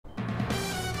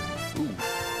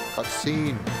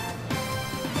Cutscene.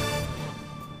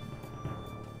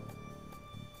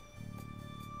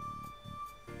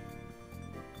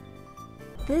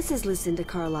 This is Lucinda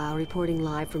Carlisle reporting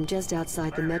live from just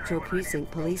outside the Metro Precinct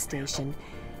Police Station,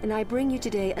 and I bring you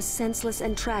today a senseless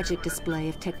and tragic display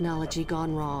of technology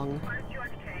gone wrong.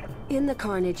 In the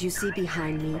carnage you see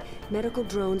behind me, medical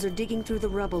drones are digging through the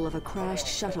rubble of a crashed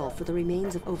shuttle for the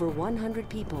remains of over 100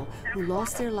 people who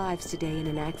lost their lives today in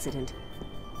an accident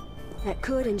that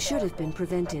could and should have been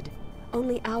prevented.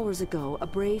 Only hours ago, a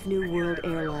brave New World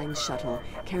Airlines shuttle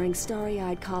carrying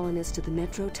starry-eyed colonists to the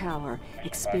Metro Tower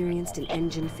experienced an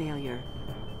engine failure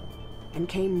and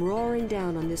came roaring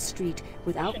down on this street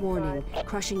without warning,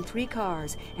 crushing 3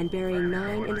 cars and burying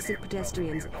 9 innocent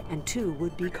pedestrians and 2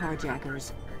 would-be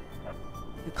carjackers.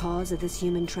 The cause of this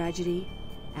human tragedy?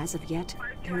 As of yet,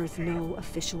 there is no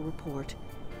official report.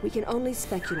 We can only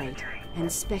speculate,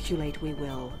 and speculate we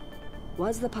will.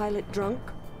 Was the pilot drunk?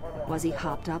 Was he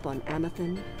hopped up on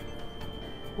Amethyst?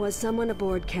 Was someone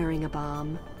aboard carrying a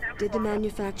bomb? Did the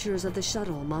manufacturers of the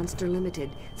shuttle, Monster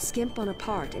Limited, skimp on a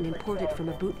part and import it from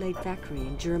a bootleg factory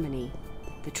in Germany?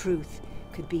 The truth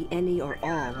could be any or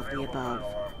all of the above.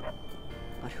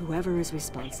 But whoever is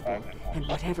responsible, and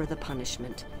whatever the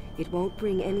punishment, it won't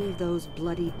bring any of those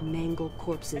bloodied, mangled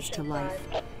corpses to life.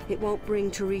 It won't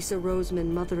bring Teresa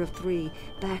Roseman, mother of 3,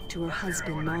 back to her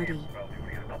husband, Marty.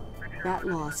 That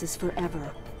loss is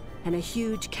forever, and a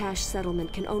huge cash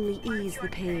settlement can only ease the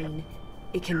pain.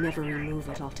 It can never remove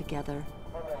it altogether.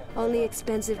 Only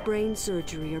expensive brain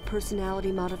surgery or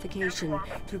personality modification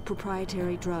through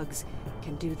proprietary drugs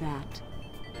can do that.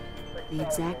 The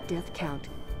exact death count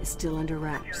is still under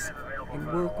wraps, and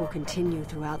work will continue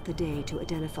throughout the day to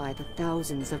identify the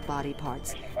thousands of body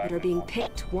parts that are being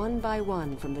picked one by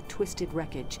one from the twisted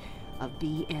wreckage of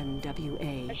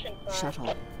BNWA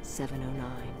Shuttle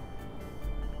 709.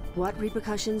 What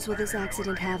repercussions will this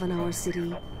accident have on our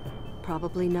city?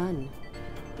 Probably none.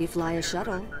 You fly a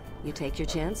shuttle, you take your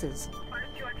chances.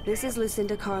 This is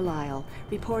Lucinda Carlisle,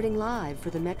 reporting live for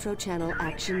the Metro Channel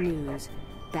Action News.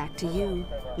 Back to you,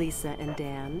 Lisa and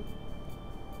Dan.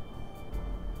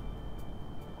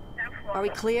 Are we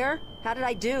clear? How did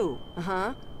I do?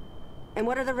 Uh-huh. And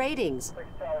what are the ratings?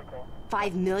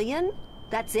 5 million?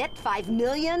 That's it? 5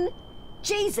 million?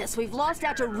 Jesus, we've lost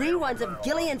out to reruns of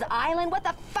Gillian's Island? What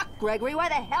the fuck, Gregory? Why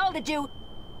the hell did you...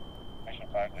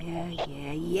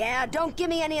 Yeah. Don't give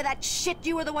me any of that shit.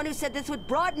 You were the one who said this would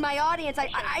broaden my audience.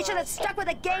 I should have stuck with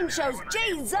the game shows.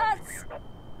 Jesus!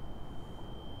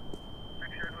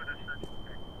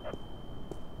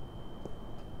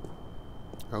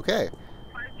 Okay.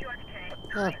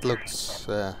 That looks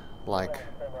like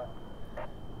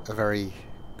a very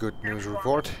good news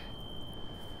report.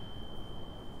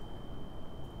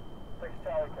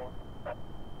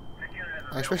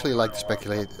 I especially like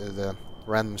the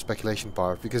random speculation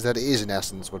part, because that is in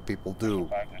essence what people do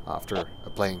after a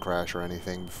plane crash or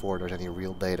anything before there's any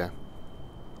real data.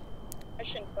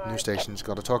 News stations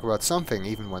got to talk about something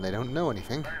even when they don't know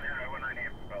anything.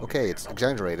 Okay, it's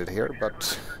exaggerated here,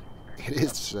 but it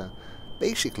is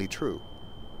basically true.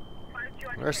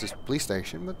 There's this police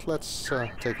station, but let's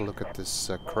take a look at this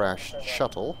crashed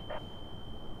shuttle,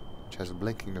 which has a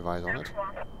blinking device on it,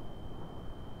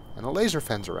 and a laser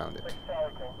fence around it.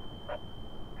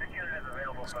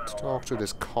 Let's talk to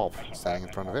this cop standing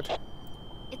in front of it.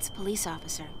 It's a police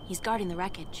officer. He's guarding the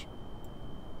wreckage.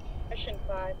 Mission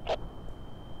 5.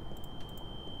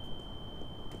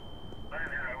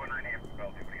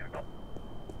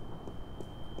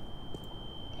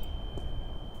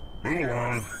 Move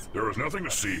along. There is nothing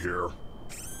to see here.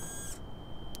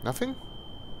 Nothing?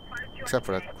 Except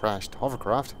for that crashed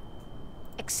hovercraft.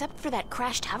 Except for that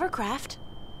crashed hovercraft?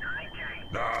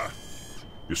 Nah.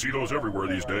 You see those everywhere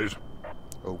these days.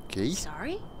 Okay.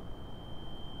 Sorry?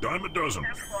 Dime a dozen.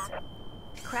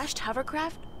 Crashed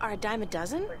hovercraft are a dime a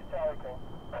dozen?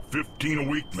 15 a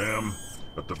week, ma'am.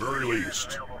 At the very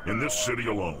least. In this city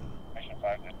alone.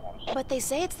 But they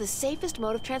say it's the safest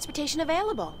mode of transportation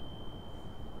available.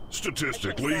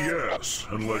 Statistically, yes.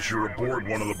 Unless you're aboard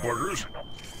one of the buggers.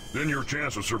 Then your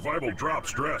chance of survival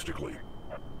drops drastically.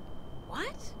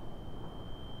 What?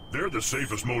 They're the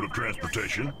safest mode of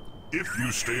transportation, if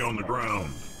you stay on the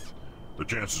ground. The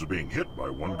chances of being hit by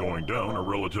one going down are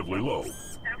relatively low.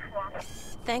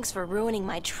 Thanks for ruining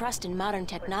my trust in modern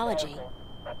technology.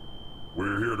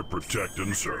 We're here to protect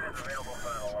and serve.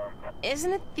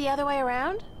 Isn't it the other way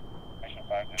around?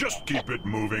 Just keep it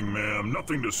moving, ma'am.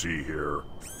 Nothing to see here.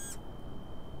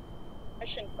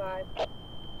 Mission 5.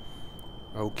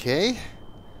 Okay.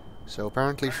 So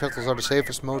apparently shuttles are the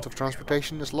safest mode of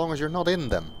transportation as long as you're not in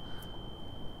them.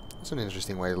 That's an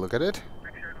interesting way to look at it.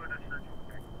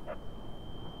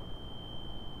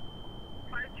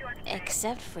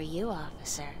 Except for you,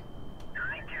 officer.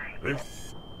 Eh?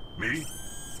 Me?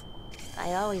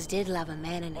 I always did love a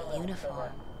man in a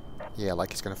uniform. Yeah,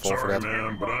 like he's gonna fall for Sorry, that.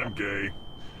 ma'am, but I'm gay.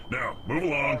 Now, move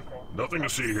along. Nothing to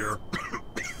see here.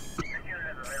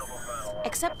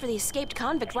 Except for the escaped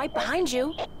convict right behind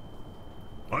you.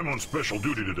 I'm on special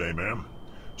duty today, ma'am.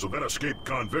 So that escaped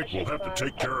convict will have to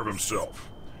take care of himself.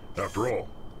 After all,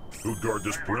 who'd guard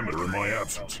this perimeter in my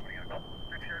absence?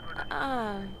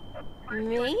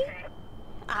 Me?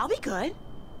 I'll be good.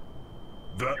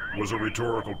 That was a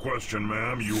rhetorical question,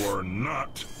 ma'am. You are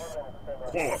not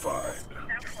qualified.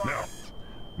 Now,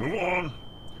 move along.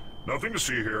 Nothing to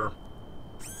see here.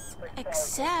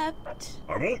 Except...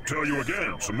 I won't tell you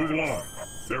again, so move along.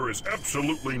 There is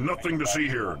absolutely nothing to see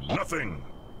here. Nothing.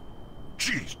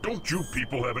 Jeez, don't you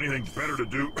people have anything better to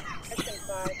do? Mission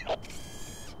 5.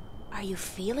 Are you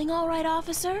feeling all right,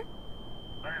 officer?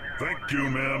 Thank you,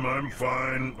 ma'am. I'm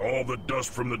fine. All the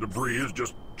dust from the debris is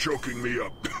just choking me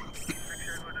up.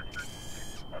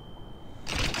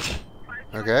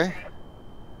 Okay.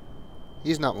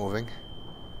 He's not moving.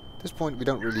 At this point, we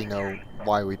don't really know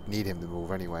why we'd need him to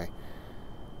move anyway.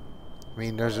 I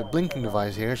mean, there's a blinking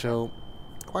device here, so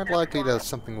quite likely that's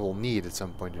something we'll need at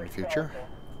some point in the future.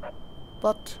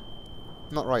 But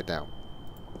not right now.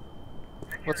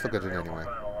 Let's look at it anyway.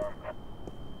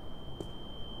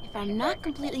 If I'm not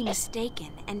completely mistaken,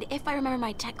 and if I remember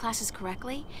my tech classes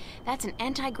correctly, that's an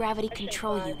anti-gravity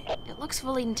control unit. It looks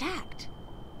fully intact.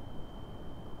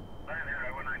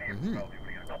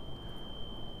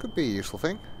 Could be a useful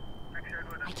thing.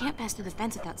 I can't pass through the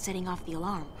fence without setting off the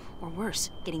alarm, or worse,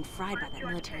 getting fried by that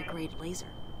military-grade laser.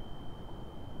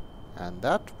 And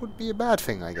that would be a bad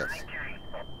thing, I guess.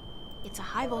 It's a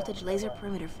high-voltage laser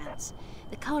perimeter fence.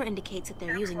 The color indicates that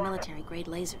they're using military-grade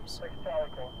lasers.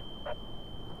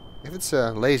 If it's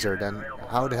a laser, then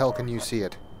how the hell can you see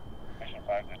it?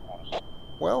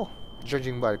 Well,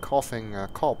 judging by the coughing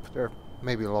cop, there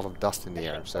may be a lot of dust in the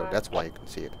air, so that's why you can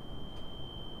see it.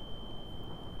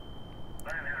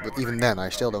 But even then, I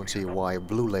still don't see why a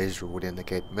blue laser would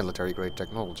indicate military-grade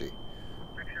technology.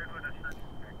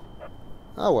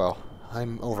 Oh well,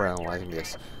 I'm overanalyzing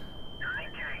this.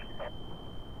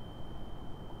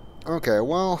 Okay,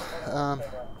 well,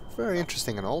 very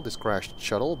interesting and all, this crashed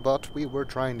shuttle, but we were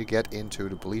trying to get into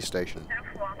the police station.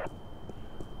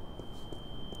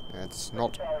 It's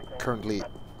not currently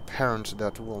apparent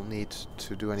that we'll need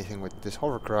to do anything with this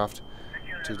hovercraft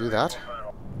to do that.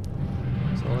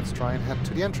 So let's try and head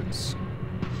to the entrance.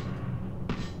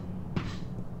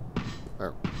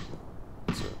 Oh,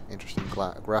 it's an interesting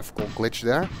graphical glitch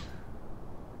there.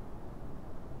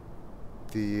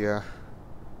 The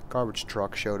garbage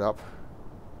truck showed up.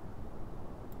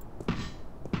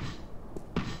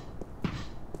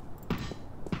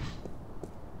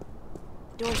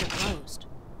 The doors are closed.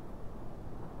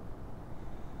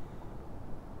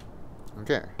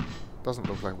 Okay, doesn't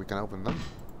look like we can open them.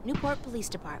 Newport Police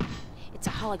Department. It's a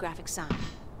holographic sign.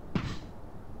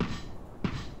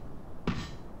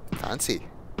 Fancy.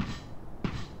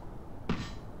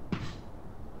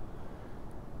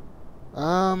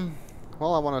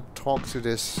 Well, I want to talk to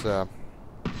this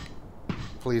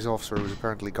police officer who's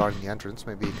apparently guarding the entrance.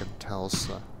 Maybe he can tell us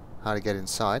how to get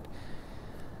inside.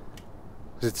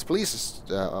 It's a police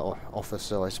office,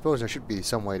 so I suppose there should be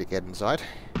some way to get inside.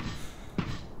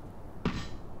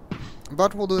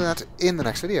 But we'll do that in the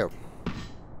next video.